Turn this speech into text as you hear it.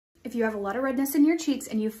If you have a lot of redness in your cheeks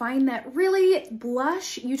and you find that really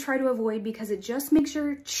blush you try to avoid because it just makes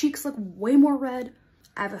your cheeks look way more red,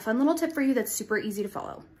 I have a fun little tip for you that's super easy to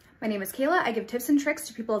follow. My name is Kayla. I give tips and tricks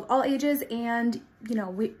to people of all ages, and you know,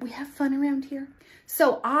 we have fun around here.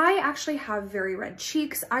 So I actually have very red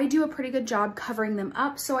cheeks. I do a pretty good job covering them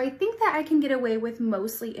up, so I think that I can get away with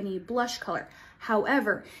mostly any blush color.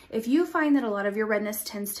 However, if you find that a lot of your redness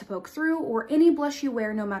tends to poke through, or any blush you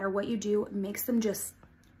wear, no matter what you do, makes them just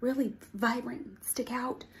really vibrant, stick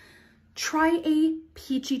out, try a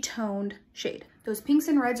peachy toned shade. Those pinks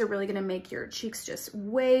and reds are really gonna make your cheeks just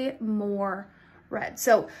way more red.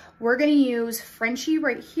 So we're gonna use Frenchie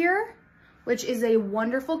right here, which is a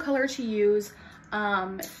wonderful color to use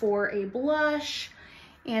for a blush.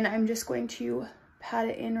 And I'm just going to pat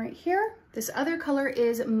it in right here. This other color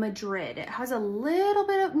is Madrid. It has a little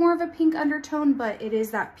bit more of a pink undertone, but it is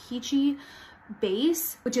that peachy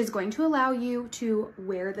base, which is going to allow you to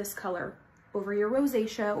wear this color over your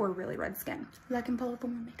rosacea or really red skin. I can pull up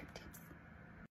on my makeup.